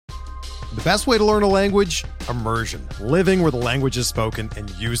The best way to learn a language? Immersion. Living where the language is spoken and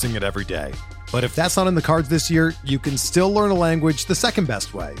using it every day. But if that's not in the cards this year, you can still learn a language the second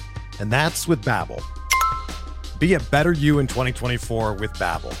best way, and that's with Babbel. Be a better you in 2024 with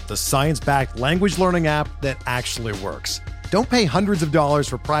Babbel, the science-backed language learning app that actually works. Don't pay hundreds of dollars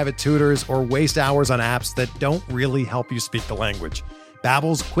for private tutors or waste hours on apps that don't really help you speak the language.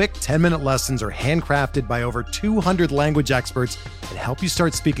 Babbel's quick 10-minute lessons are handcrafted by over 200 language experts and help you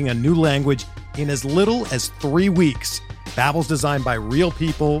start speaking a new language in as little as 3 weeks. Babbel's designed by real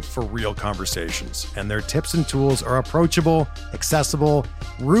people for real conversations, and their tips and tools are approachable, accessible,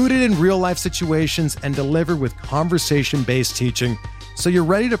 rooted in real-life situations, and delivered with conversation-based teaching, so you're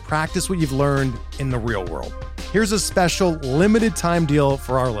ready to practice what you've learned in the real world. Here's a special limited-time deal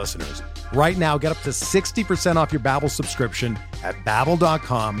for our listeners. Right now, get up to 60% off your Babbel subscription at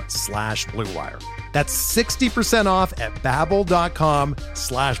babbel.com/Blue Wire. That's 60% off at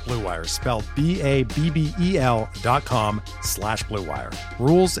babbel.com/Blue Wire, spelled BABBEL.com/Blue Wire.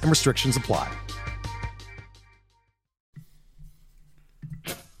 Rules and restrictions apply.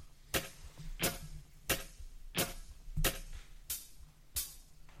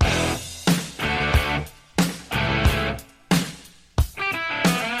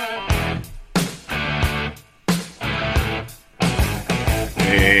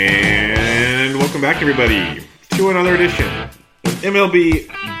 Welcome back, everybody, to another edition of MLB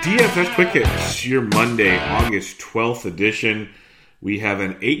DFS Quick Hits, your Monday, August 12th edition. We have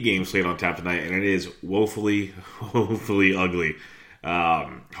an 8-game slate on tap tonight, and it is woefully ugly.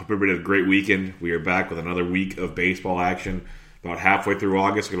 Hope everybody had a great weekend. We are back with another week of baseball action, about halfway through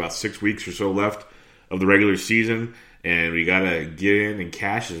August, about 6 weeks or so left of the regular season, and we got to get in and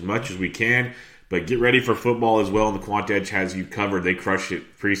cash as much as we can. But get ready for football as well, and the Quant Edge has you covered. They crushed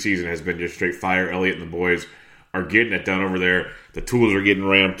it. Preseason has been just straight fire. Elliott and the boys are getting it done over there. The tools are getting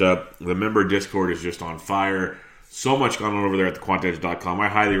ramped up. The member Discord is just on fire. So much going on over there at thequantedge.com. I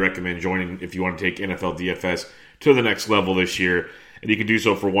highly recommend joining if you want to take NFL DFS to the next level this year. And you can do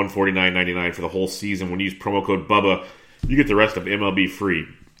so for $149.99 for the whole season. When you use promo code BUBBA, you get the rest of MLB free.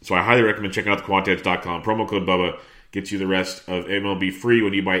 So I highly recommend checking out thequantedge.com. Promo code BUBBA gets you the rest of MLB free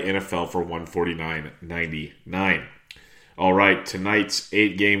when you buy NFL for $149.99. All right, tonight's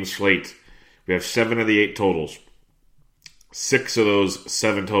 8-game slate. We have 7 of the 8 totals. 6 of those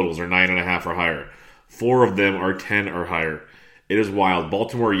 7 totals are 9.5 or higher. 4 of them are 10 or higher. It is wild.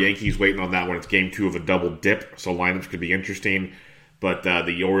 Baltimore Yankees waiting on that one. It's game 2 of a double dip, so lineups could be interesting. But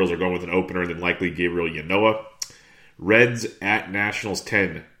the Orioles are going with an opener and then likely Gabriel Yanoa. Reds at Nationals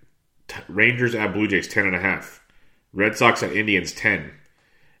 10. Rangers at Blue Jays 10.5. Red Sox at Indians, 10.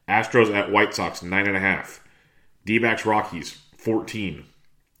 Astros at White Sox, 9.5. D-backs Rockies, 14.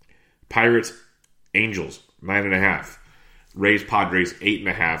 Pirates, Angels, 9.5. Rays Padres,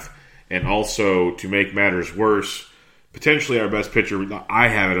 8.5. And also, to make matters worse, potentially our best pitcher, I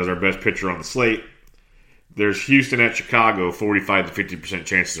have it as our best pitcher on the slate. There's Houston at Chicago, 45 to 50%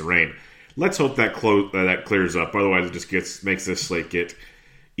 chances of rain. Let's hope that clears up. Otherwise, it just makes this slate get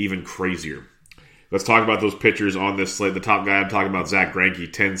even crazier. Let's talk about those pitchers on this slate. The top guy I'm talking about, Zach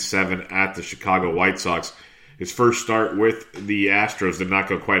Greinke, 10-7 at the Chicago White Sox. His first start with the Astros did not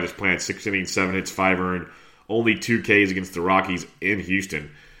go quite as planned. 6 innings, 7 hits, 5 earned. Only 2 Ks against the Rockies in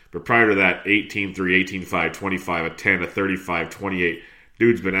Houston. But prior to that, 18-3, 18-5, 25, a 10, a 35, 28.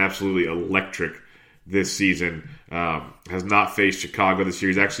 Dude's been absolutely electric this season. Has not faced Chicago this year.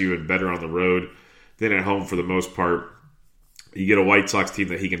 He's actually been better on the road than at home for the most part. You get a White Sox team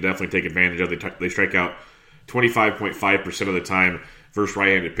that he can definitely take advantage of. They strike out 25.5% of the time versus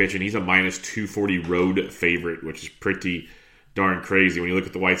right-handed pitching. He's a minus 240 road favorite, which is pretty darn crazy. When you look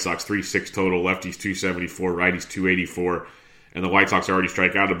at the White Sox, 3-6 total, lefties 274, righties 284, and the White Sox already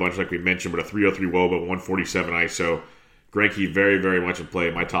strike out a bunch, like we mentioned, but a 303 WOBA, 147 ISO. Greinke very, very much in play,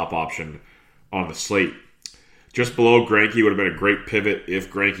 my top option on the slate. Just below Greinke would have been a great pivot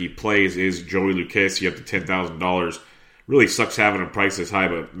if Greinke plays is Joey Lucchesi up to $10,000. Really sucks having him priced this high,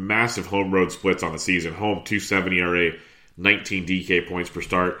 but massive home road splits on the season. Home 2.70 ERA, 19 DK points per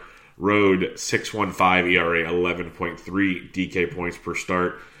start. Road 6.15 ERA, 11.3 DK points per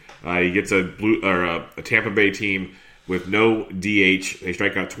start. He gets a Tampa Bay team with no DH. They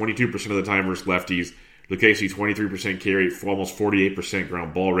strike out 22% of the time versus lefties. Lucchesi 23% carry, almost 48%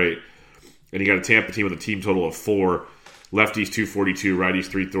 ground ball rate. And you got a Tampa team with a team total of 4. Lefties 242, righties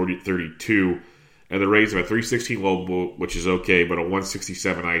 332. And the Rays have a 316 low, which is okay, but a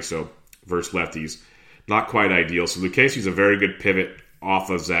 167 ISO versus lefties. Not quite ideal. So Lucchesi's a very good pivot off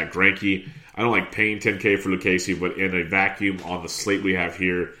of Zach Greinke. I don't like paying $10K for Lucchesi, but in a vacuum on the slate we have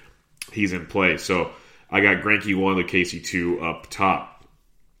here, he's in play. So I got Greinke 1, Lucchesi 2 up top.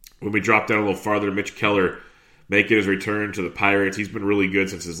 When we drop down a little farther, Mitch Keller making his return to the Pirates. He's been really good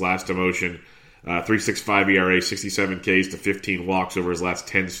since his last demotion. 3.65 ERA, 67 Ks to 15 walks over his last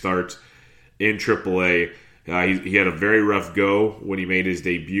 10 starts in AAA. He had a very rough go when he made his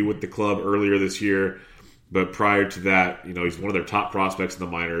debut with the club earlier this year. But prior to that, he's one of their top prospects in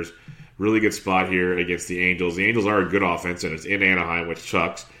the minors. Really good spot here against the Angels. The Angels are a good offense, and it's in Anaheim, which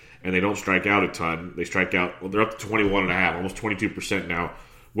sucks. And they don't strike out a ton. They strike out, they're up to 21.5, almost 22% now,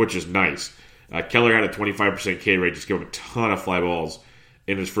 which is nice. Keller had a 25% K rate, just giving a ton of fly balls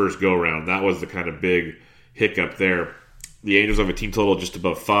in his first go-round. That was the kind of big hiccup there. The Angels have a team total just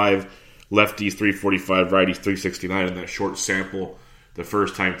above 5. Lefties 345, righties 369 in that short sample the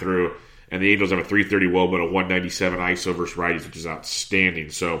first time through. And the Angels have a 330 WOBA and a 197 ISO versus righties, which is outstanding.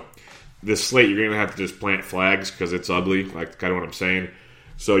 So this slate, you're going to have to just plant flags because it's ugly, like kind of what I'm saying.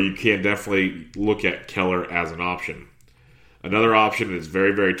 So you can definitely look at Keller as an option. Another option is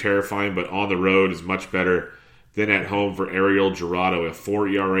very, very terrifying, but on the road is much better than at home for Ariel Jurado. A 4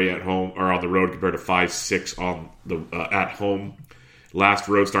 ERA at home or on the road compared to 5.6 on the at home. Last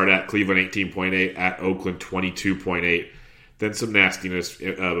road start at Cleveland 18.8, at Oakland 22.8. Then some nastiness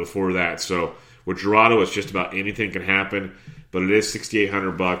before that. So with Jurado, it's just about anything can happen, but it is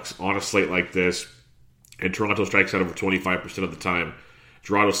 $6,800 on a slate like this. And Toronto strikes out over 25% of the time.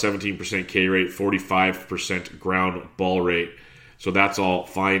 Jurado 17% K rate, 45% ground ball rate. So that's all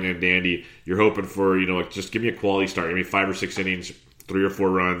fine and dandy. You're hoping for, just give me a quality start. Give me 5 or 6 innings, 3 or 4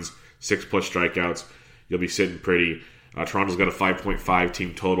 runs, 6+ strikeouts. You'll be sitting pretty. Toronto's got a 5.5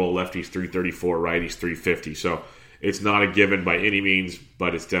 team total. Lefties 334, righties 350. So it's not a given by any means,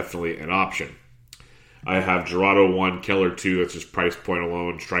 but it's definitely an option. I have Jurado 1, Keller 2. That's just price point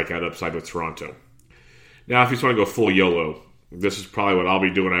alone. Strikeout upside with Toronto. Now, if you just want to go full YOLO, this is probably what I'll be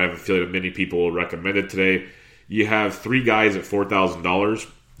doing. I have a feeling that many people will recommend it today. You have 3 guys at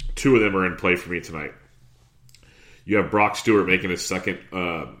 $4,000. 2 of them are in play for me tonight. You have Brock Stewart making his second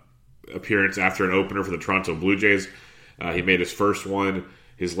appearance after an opener for the Toronto Blue Jays. He made his first one,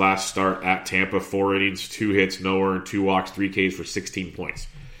 his last start at Tampa, 4 innings, 2 hits, no earned, 2 walks, 3 Ks for 16 points.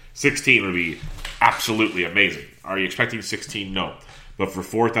 16 would be absolutely amazing. Are you expecting 16? No. But for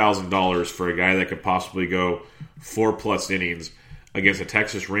 $4,000 for a guy that could possibly go 4+ innings against a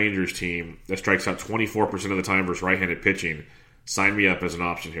Texas Rangers team that strikes out 24% of the time versus right-handed pitching, sign me up as an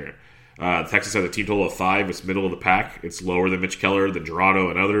option here. Texas has a team total of 5. It's middle of the pack. It's lower than Mitch Keller, than Jurado,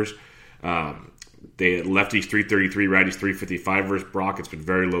 and others. They lefties 333, righties 355 versus Brock. It's been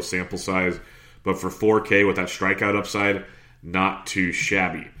very low sample size. But for 4K with that strikeout upside, not too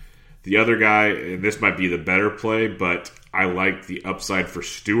shabby. The other guy, and this might be the better play, but I like the upside for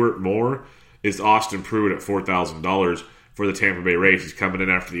Stewart more, is Austin Pruitt at $4,000 for the Tampa Bay Rays. He's coming in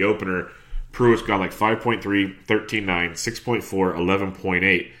after the opener. Pruitt's got like 5.3, 13.9, 6.4,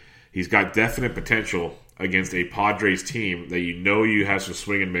 11.8. He's got definite potential against a Padres team that you have some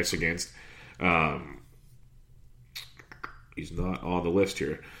swing and miss against. He's not on the list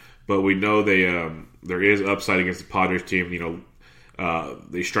here, but we know there is upside against the Padres team.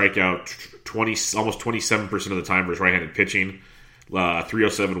 They strike out almost 27% of the time versus right-handed pitching.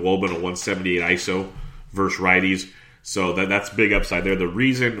 307 WOBA and a 178 ISO versus righties. So that's big upside there. The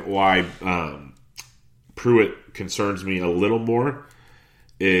reason why Pruitt concerns me a little more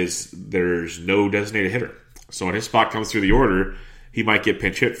is there's no designated hitter. So when his spot comes through the order, he might get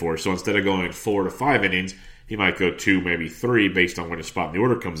pinch hit for. So instead of going 4 to 5 innings, he might go 2, maybe 3, based on when his spot in the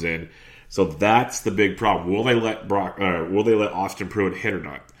order comes in. So that's the big problem. Will they let Austin Pruitt hit or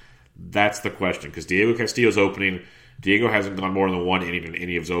not? That's the question. Because Diego Castillo's opening, Diego hasn't gone more than 1 inning in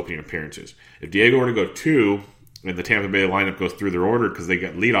any of his opening appearances. If Diego were to go 2, and the Tampa Bay lineup goes through their order because they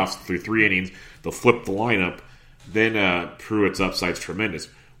got leadoffs through 3 innings, they'll flip the lineup. Then Pruitt's upside's tremendous.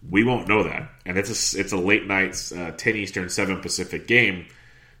 We won't know that, and it's a late night 10 Eastern, 7 Pacific game.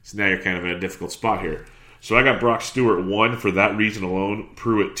 So now you're kind of in a difficult spot here. So I got Brock Stewart 1 for that reason alone.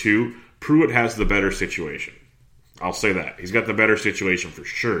 Pruitt 2. Pruitt has the better situation. I'll say that. He's got the better situation for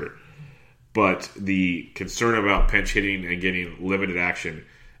sure. But the concern about pinch hitting and getting limited action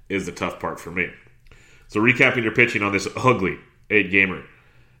is the tough part for me. So recapping your pitching on this ugly 8-gamer.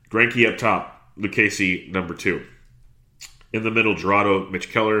 Greinke up top. Lucchesi number 2. In the middle, Jurado,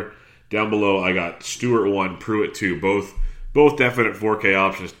 Mitch Keller. Down below, I got Stewart 1, Pruitt 2. Both definite 4K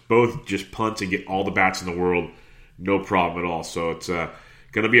options. Both just punt and get all the bats in the world. No problem at all. So it's going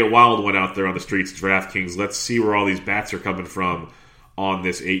to be a wild one out there on the streets of DraftKings. Let's see where all these bats are coming from on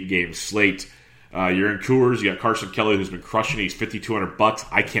this 8-game slate. You're in Coors. You got Carson Kelly, who's been crushing. He's $5,200.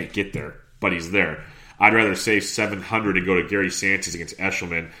 I can't get there, but he's there. I'd rather save $700 and go to Gary Sanchez against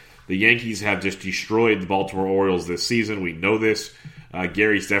Eshelman. The Yankees have just destroyed the Baltimore Orioles this season. We know this.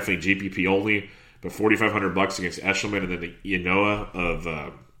 Gary's definitely GPP only, but $4,500 against Eshelman, and then the Yanoa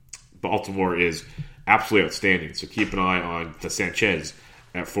of Baltimore is absolutely outstanding. So keep an eye on the Sanchez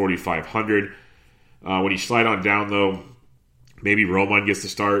at $4,500. When you slide on down, though, maybe Roman gets the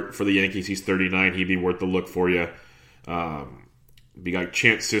start for the Yankees. He's 39. He'd be worth the look for you. You got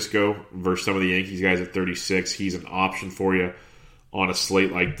Chance Sisco versus some of the Yankees guys at 36. He's an option for you on a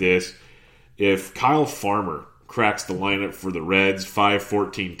slate like this. If Kyle Farmer cracks the lineup for the Reds, 5,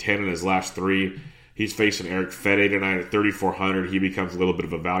 14, 10 in his last 3, he's facing Eric Fede tonight at 3,400. He becomes a little bit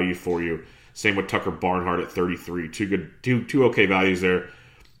of a value for you. Same with Tucker Barnhart at 33. Two okay values there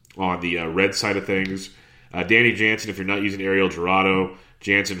on the red side of things. Danny Jansen, if you're not using Ariel Jurado,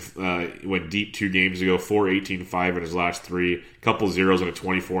 Jansen went deep 2 games ago, 4, 18, 5 in his last 3. A couple zeros and a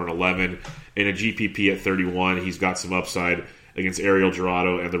 24 and 11. In a GPP at 31, he's got some upside against Ariel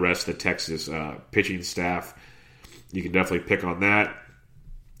Jurado and the rest of the Texas pitching staff. You can definitely pick on that.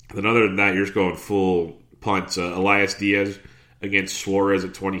 Then other than that, you're just going full punt. Elias Diaz against Suarez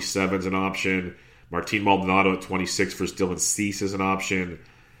at 27 is an option. Martin Maldonado at 26 for Dylan Cease is an option.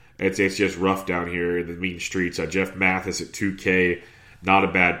 It's just rough down here in the mean streets. Jeff Mathis at 2K, not a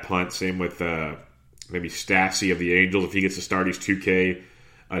bad punt. Same with maybe Stassi of the Angels. If he gets to start, he's 2K.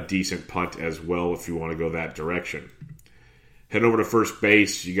 A decent punt as well if you want to go that direction. Head over to first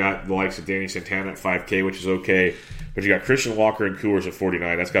base. You got the likes of Danny Santana at 5K, which is okay. But you got Christian Walker and Coors at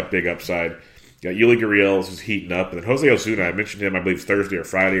 49. That's got big upside. You got Yuli Gurriel who's heating up. And then Jose Osuna, I mentioned him, I believe, Thursday or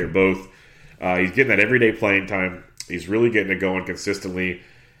Friday or both. He's getting that everyday playing time. He's really getting it going consistently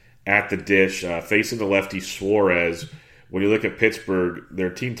at the dish. Facing the lefty Suarez. When you look at Pittsburgh, their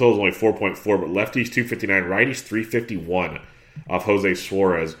team total is only 4.4, but lefties 259, righties 351 off Jose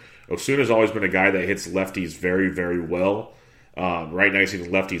Suarez. Osuna's always been a guy that hits lefties very, very well. Right now he's hitting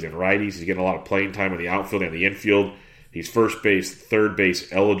lefties and righties. He's getting a lot of playing time in the outfield and the infield. He's first base, third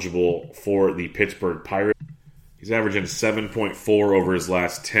base eligible for the Pittsburgh Pirates. He's averaging 7.4 over his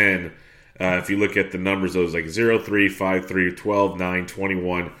last 10. If you look at the numbers, those like 0, 3, 5, 3, 12, 9,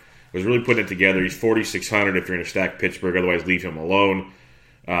 21. Was really putting it together. He's 4,600 if you're going to stack Pittsburgh. Otherwise, leave him alone.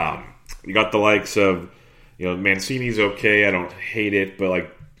 You got the likes of, Mancini's okay. I don't hate it, but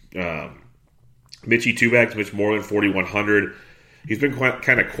like Mitchie Two-Bags, Mitch Moreland, 4,100. He's been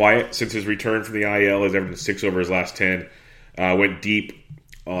kind of quiet since his return from the IL. He's averaging 6 over his last 10. Went deep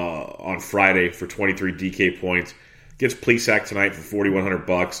on Friday for 23 DK points. Gets Plesac tonight for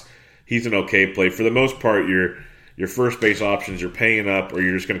 $4,100. He's an okay play. For the most part, your first base options, you're paying up, or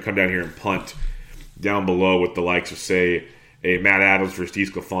you're just going to come down here and punt down below with the likes of, say, a Matt Adams for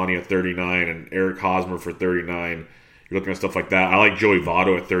Steve Sclafani at 39 and Eric Hosmer for 39. You're looking at stuff like that. I like Joey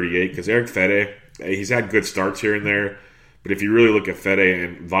Votto at 38 because Eric Fede, he's had good starts here and there. But if you really look at Fede,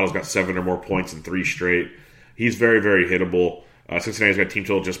 and Votto's got 7 or more points in 3 straight, he's very, very hittable. Cincinnati's got a team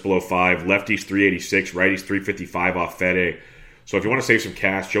total just below 5. Lefties 386, righties 355 off Fede. So if you want to save some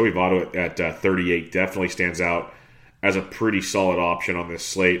cash, Joey Votto at 38 definitely stands out as a pretty solid option on this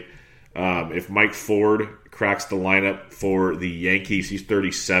slate. If Mike Ford cracks the lineup for the Yankees, he's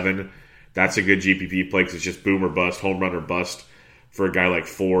 37. That's a good GPP play because it's just boom or bust, home run or bust for a guy like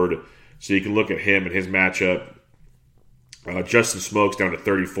Ford. So you can look at him and his matchup. Justin Smoke's down to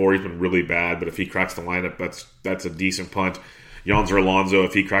 34. He's been really bad, but if he cracks the lineup, that's a decent punt. Yonzer Alonso,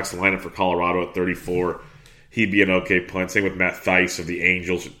 if he cracks the lineup for Colorado at 34, he'd be an okay punt. Same with Matt Thaiss of the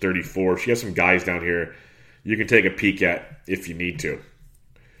Angels at 34. She has some guys down here you can take a peek at if you need to.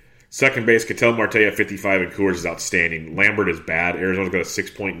 Second base, Ketel Marte at 55 and Coors is outstanding. Lambert is bad. Arizona's got a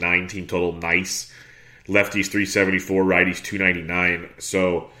 6.9 team total. Nice. Lefties 374, righties 299.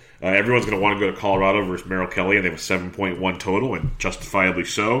 So everyone's going to want to go to Colorado versus Merrill Kelly, and they have a 7.1 total, and justifiably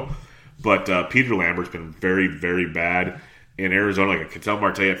so. But Peter Lambert's been very, very bad in Arizona. Like Ketel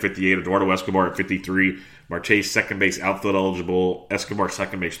Marte at 58, Eduardo Escobar at 53. Marte's second base outfield eligible. Escobar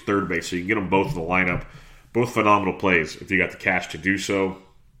second base, third base. So you can get them both in the lineup. Both phenomenal plays if you got the cash to do so.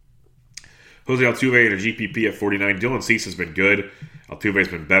 Jose Altuve in a GPP at 49. Dylan Cease has been good. Altuve's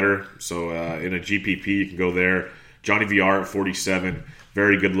been better. So in a GPP, you can go there. Johnny VR at 47.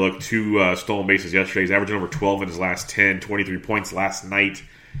 Very good look. 2 stolen bases yesterday. He's averaging over 12 in his last 10. 23 points last night.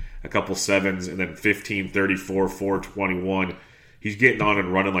 A couple 7s. And then 15, 34, 4, 21. He's getting on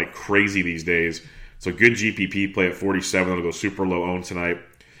and running like crazy these days. So good GPP play at 47. That'll go super low owned tonight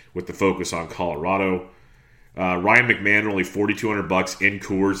with the focus on Colorado. Ryan McMahon, only $4,200 in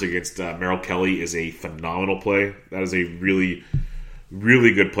Coors against Merrill Kelly is a phenomenal play. That is a really,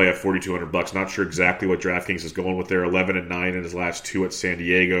 really good play at $4,200. Not sure exactly what DraftKings is going with there. 11-9 in his last 2 at San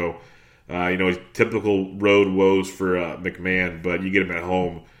Diego. Typical road woes for McMahon, but you get him at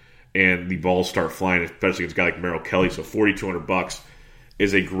home and the balls start flying, especially against a guy like Merrill Kelly. So $4,200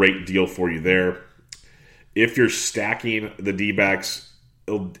 is a great deal for you there. If you're stacking the D-backs,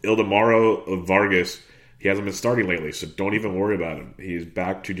 Ildemaro Vargas, he hasn't been starting lately, so don't even worry about him. He's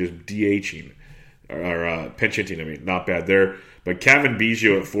back to just DHing, or pinch hitting, not bad there. But Kevin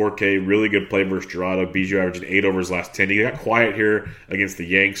Biggio at 4K, really good play versus Jurado. Biggio averaging 8 over his last 10. He got quiet here against the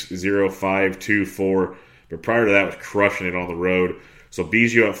Yanks, 0-5, 2-4. But prior to that, was crushing it on the road. So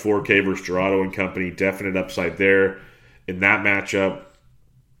Biggio at 4K versus Jurado and company, definite upside there in that matchup.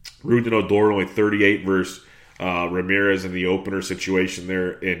 Rougned Odor only 38 versus Ramirez in the opener situation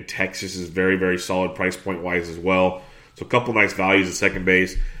there in Texas is very, very solid price point wise as well. So a couple nice values at second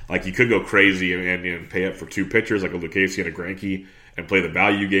base. Like you could go crazy and pay up for 2 pitchers like a Lucchesi and a Greinke and play the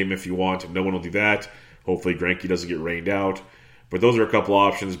value game if you want. No one will do that. Hopefully Greinke doesn't get rained out. But those are a couple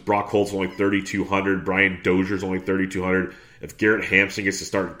options. Brock Holt's only 3,200. Brian Dozier's only 3,200. If Garrett Hampson gets to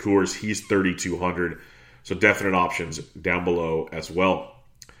start in Coors, he's 3,200. So definite options down below as well.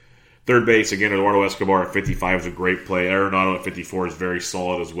 Third base, again, Eduardo Escobar at 55 is a great play. Arenado at 54 is very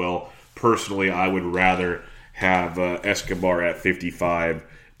solid as well. Personally, I would rather have Escobar at 55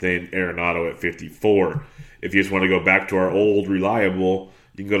 than Arenado at 54. If you just want to go back to our old reliable,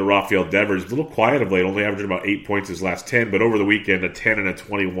 you can go to Rafael Devers. A little quiet of late, only averaging about 8 points his last 10, but over the weekend, a 10 and a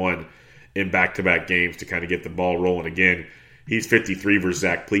 21 in back-to-back games to kind of get the ball rolling again. He's 53 versus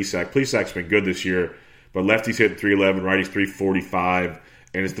Zach Plesac. Plesac's been good this year, but lefties hitting 311, righties 345,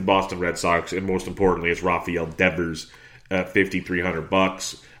 and it's the Boston Red Sox, and most importantly, it's Rafael Devers at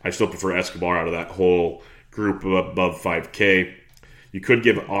 $5,300. I still prefer Escobar out of that whole group above 5K. You could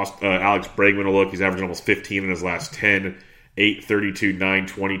give Alex Bregman a look. He's averaging almost 15 in his last 10. 8, 32, 9,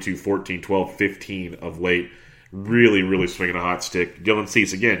 22, 14, 12, 15 of late. Really, really swinging a hot stick. Dylan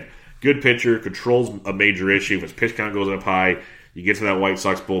Cease, again, good pitcher, controls a major issue. If his pitch count goes up high, you get to that White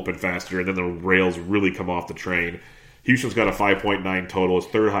Sox bullpen faster, and then the rails really come off the train. Houston's got a 5.9 total. It's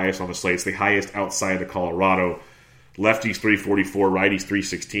third highest on the slate. It's the highest outside of Colorado. Lefties 344, righties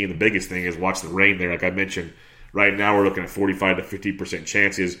 316. The biggest thing is watch the rain there. Like I mentioned, right now we're looking at 45 to 50%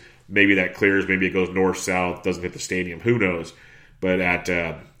 chances. Maybe that clears. Maybe it goes north-south, doesn't hit the stadium. Who knows? But at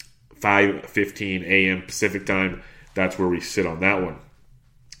 5:15 a.m. Pacific time, that's where we sit on that one.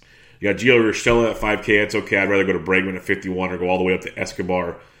 You got Gio Urshela at 5K. That's okay. I'd rather go to Bregman at 51 or go all the way up to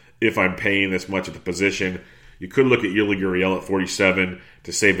Escobar if I'm paying this much at the position. You could look at Yuli Gurriel at 47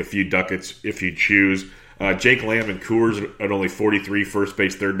 to save a few ducats if you choose. Jake Lamb and Coors at only 43, first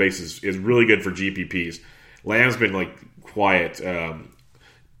base, third base is really good for GPPs. Lamb's been like quiet.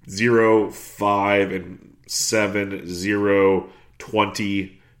 0, 5, and 7, 0,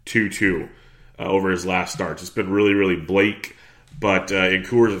 20, 2-2 over his last starts. It's been really, really bleak. But in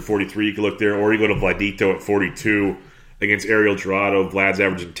Coors at 43, you can look there. Or you go to Vladito at 42 against Ariel Jurado. Vlad's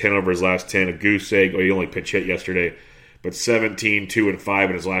averaging 10 over his last 10. A goose egg. He only pitch hit yesterday. But 17, 2, and 5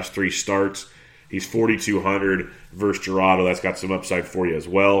 in his last 3 starts. He's 4,200 versus Jurado. That's got some upside for you as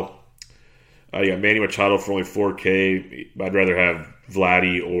well. You got Manny Machado for only 4K. I'd rather have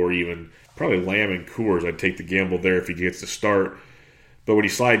Vladdy or even probably Lamb and Coors. I'd take the gamble there if he gets to start. But when you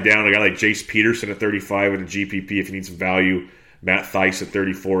slide down, a guy like Jace Peterson at 35 in a GPP if you need some value. Matt Thaiss at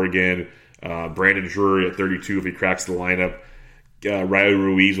 34 again. Brandon Drury at 32 if he cracks the lineup. Raul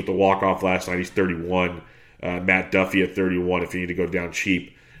Ruiz with the walk-off last night. He's 31. Matt Duffy at 31 if you need to go down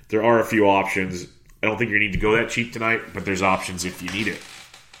cheap. There are a few options. I don't think you need to go that cheap tonight, but there's options if you need it.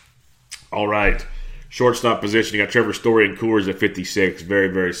 All right. Shortstop position, you got Trevor Story and Coors at 56. Very,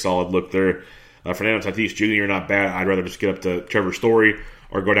 very solid look there. Fernando Tatis Jr., not bad. I'd rather just get up to Trevor Story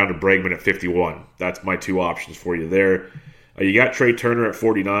or go down to Bregman at 51. That's my 2 options for you there. You got Trey Turner at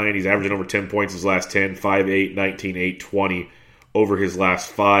 49. He's averaging over 10 points his last 10, 5-8, 19-8, 20 over his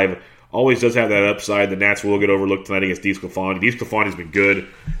last 5. Always does have that upside. The Nats will get overlooked tonight against DeSclafani. DeSclafani's been good.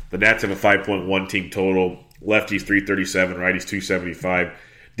 The Nats have a 5.1 team total. Lefties 337, righties 275.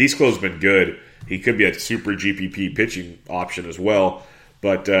 DeSclo's been good. He could be a super GPP pitching option as well.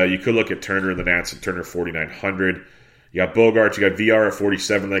 But you could look at Turner and the Nats at Turner 4,900. You got Bogarts, you got VR at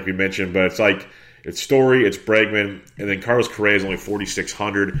 47 like we mentioned. But it's Story, it's Bregman, and then Carlos Correa is only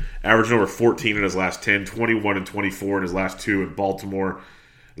 4,600. Averaging over 14 in his last 10, 21 and 24 in his last 2 in Baltimore.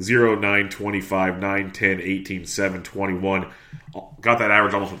 0, 9, 25, 9, 10, 18, 7, 21. Got that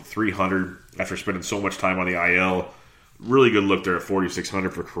average almost with 300 after spending so much time on the IL. Really good look there at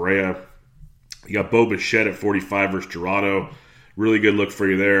 4,600 for Correa. You got Bo Bichette at 45 versus Jurado. Really good look for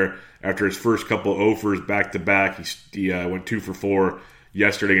you there. After his first couple of offers back-to-back, he went 2 for 4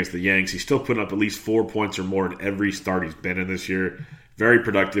 yesterday against the Yanks. He's still putting up at least 4 points or more in every start he's been in this year. Very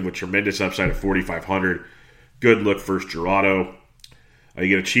productive with tremendous upside at 4,500. Good look versus Jurado. You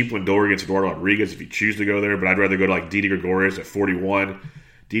get a cheap Lindor against Eduardo Rodriguez if you choose to go there, but I'd rather go to like Didi Gregorius at 41.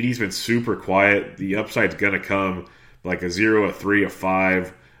 Didi's been super quiet. The upside's going to come like a 0, a 3, a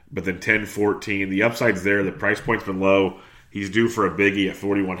 5, but then 10, 14. The upside's there. The price point's been low. He's due for a biggie at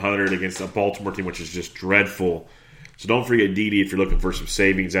 4,100 against a Baltimore team, which is just dreadful. So don't forget Didi if you're looking for some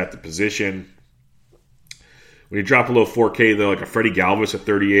savings at the position. When you drop below 4K, though, like a Freddie Galvis at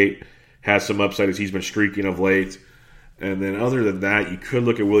 38 has some upside as he's been streaking of late. And then other than that, you could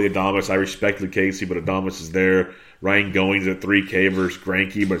look at Willie Adames. I respect Lucchesi, but Adames is there. Ryan Goings at 3K versus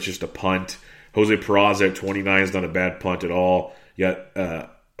Greinke, but it's just a punt. Jose Peraza at 29 has done a bad punt at all. You got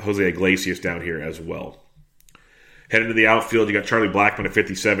Jose Iglesias down here as well. Heading to the outfield, you got Charlie Blackmon at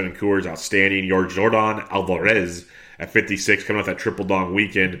 57 and Coors, outstanding. Jordan Alvarez at 56, coming off that triple dong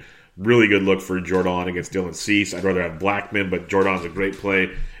weekend. Really good look for Jordan against Dylan Cease. I'd rather have Blackmon, but Jordan's a great play.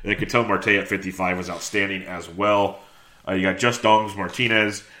 And then Ketel Marte at 55 was outstanding as well. You got Just Dongs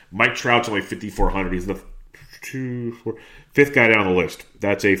Martinez. Mike Trout's only 5,400. He's the fifth guy down the list.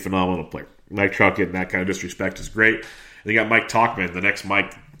 That's a phenomenal play. Mike Trout getting that kind of disrespect is great. And you got Mike Tauchman, the next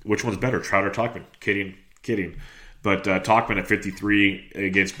Mike. Which one's better, Trout or Tauchman? Kidding. But Tauchman at 53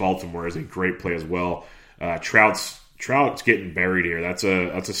 against Baltimore is a great play as well. Trout's getting buried here. That's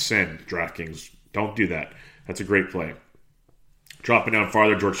a sin, DraftKings. Don't do that. That's a great play. Dropping down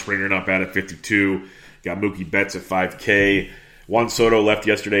farther, George Springer not bad at 52. Got Mookie Betts at 5K. Juan Soto left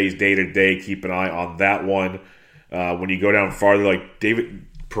yesterday. He's day-to-day. Keep an eye on that one. When you go down farther, like David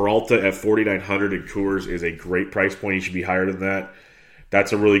Peralta at 4,900 in Coors is a great price point. He should be higher than that.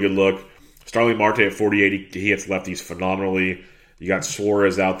 That's a really good look. Starling Marte at 48. He hits lefties phenomenally. You got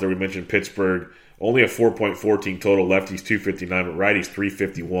Suarez out there. We mentioned Pittsburgh. Only a 4.14 total. Lefties 259, but righties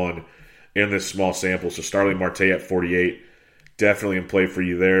 351 in this small sample. So Starling Marte at 48. Definitely in play for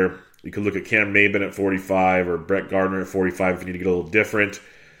you there. You could look at Cam Maben at 45 or Brett Gardner at 45 if you need to get a little different.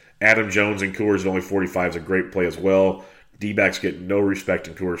 Adam Jones in Coors at only 45 is a great play as well. D-backs get no respect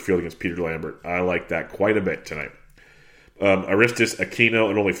in Coors Field against Peter Lambert. I like that quite a bit tonight. Aristis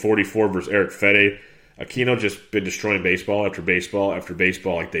Aquino at only 44 versus Eric Fede. Aquino just been destroying baseball after baseball after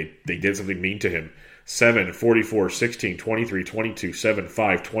baseball. Like they did something mean to him. 7, 44, 16, 23, 22, 7,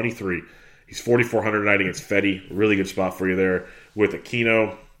 5, 23. He's 4,400 tonight against Fede. Really good spot for you there with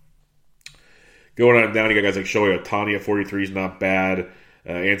Aquino. Going on down, you got guys like Shohei Ohtani at 43 is not bad.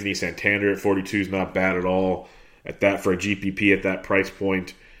 Anthony Santander at 42 is not bad at all. At that for a GPP at that price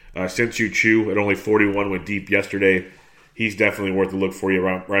point. Shin-Soo Choo at only 41 went deep yesterday. He's definitely worth a look for you.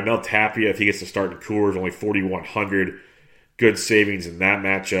 Raimel Tapia, if he gets to start in Coors, only 4,100. Good savings in that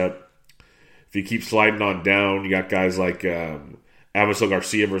matchup. If you keep sliding on down, you got guys like Avisel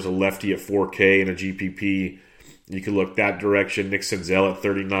Garcia versus a lefty at 4K and a GPP. You can look that direction. Nick Senzel at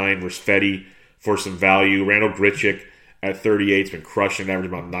 39 versus Fede for some value. Randall Grichuk at 38 has been crushing,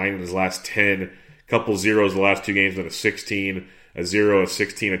 averaging about 9 in his last 10. Couple zeros the last two games, then a 16, a 0, a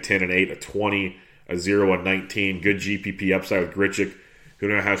 16, a 10, an 8, a 20, a 0, a 19. Good GPP upside with Grichuk, who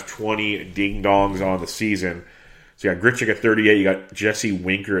now has 20 ding-dongs on the season. So you got Grichuk at 38. You got Jesse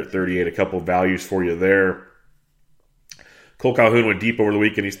Winker at 38. A couple of values for you there. Cole Calhoun went deep over the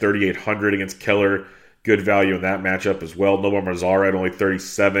weekend. He's 3,800 against Keller. Good value in that matchup as well. Nomar Mazara at only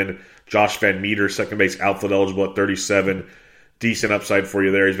 37. Josh Van Meter, second base outfield eligible at 37. Decent upside for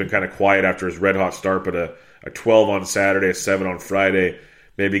you there. He's been kind of quiet after his red-hot start, but a 12 on Saturday, a 7 on Friday.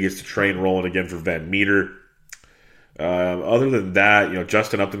 Maybe he gets the train rolling again for Van Meter. Other than that,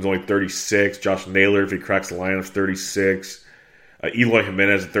 Justin Upton's only 36. Josh Naylor, if he cracks the lineup, 36. Eloy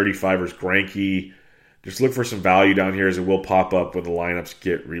Jimenez at 35 versus Greinke. Just look for some value down here as it will pop up when the lineups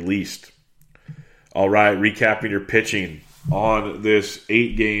get released. All right, recapping your pitching on this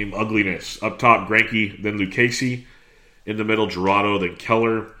 8-game ugliness. Up top, Greinke, then Lucchesi. In the middle, Gerardo, then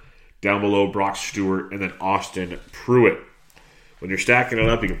Keller. Down below, Brock Stewart, and then Austin Pruitt. When you're stacking it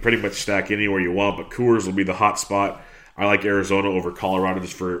up, you can pretty much stack anywhere you want, but Coors will be the hot spot. I like Arizona over Colorado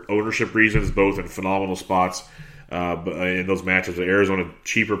just for ownership reasons, both in phenomenal spots. But in those matchups, Arizona,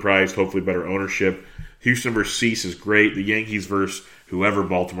 cheaper price, hopefully better ownership. Houston versus Cease is great. The Yankees versus whoever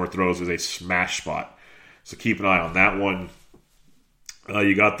Baltimore throws is a smash spot. So keep an eye on that one.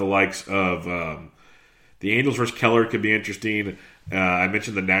 You got the likes of the Angels versus Keller could be interesting. I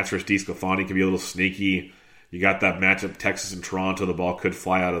mentioned the Nats versus DeSclafani could be a little sneaky. You got that matchup, Texas and Toronto. The ball could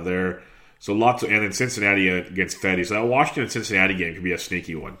fly out of there. So lots of, and then Cincinnati against Fede. So that Washington-Cincinnati game could be a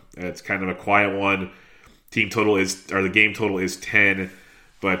sneaky one. It's kind of a quiet one. The game total is 10,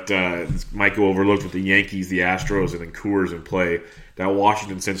 but might go overlooked with the Yankees, the Astros, and then Coors in play. That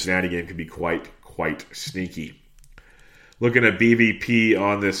Washington-Cincinnati game could be quite sneaky. Looking at BVP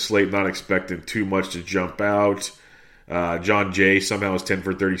on this slate, not expecting too much to jump out. John Jay somehow is 10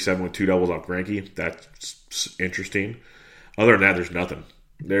 for 37 with 2 doubles off Greinke. That's interesting. Other than that, there's nothing.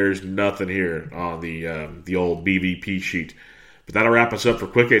 There's nothing here on the old BVP sheet. But that'll wrap us up for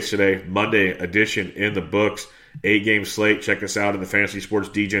Quick Hits today. Monday edition in the books. 8-game slate. Check us out in the Fantasy Sports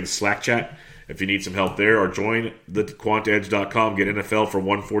DGen Slack chat if you need some help there, or join the quantedge.com. Get NFL for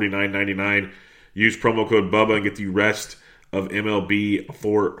 $149.99. Use promo code BUBBA and get the rest of MLB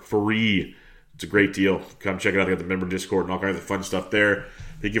for free. It's a great deal. Come check it out. They got the member Discord and all kinds of fun stuff there.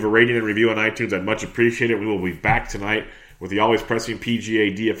 If you give a rating and review on iTunes, I'd much appreciate it. We will be back tonight with the always pressing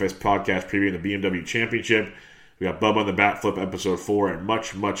PGA DFS podcast previewing the BMW Championship. We got Bubba on the Bat Flip episode 4 and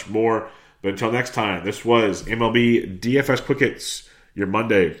much, much more. But until next time, this was MLB DFS Quick Hits, your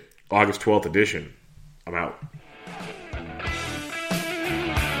Monday, August 12th edition. I'm out.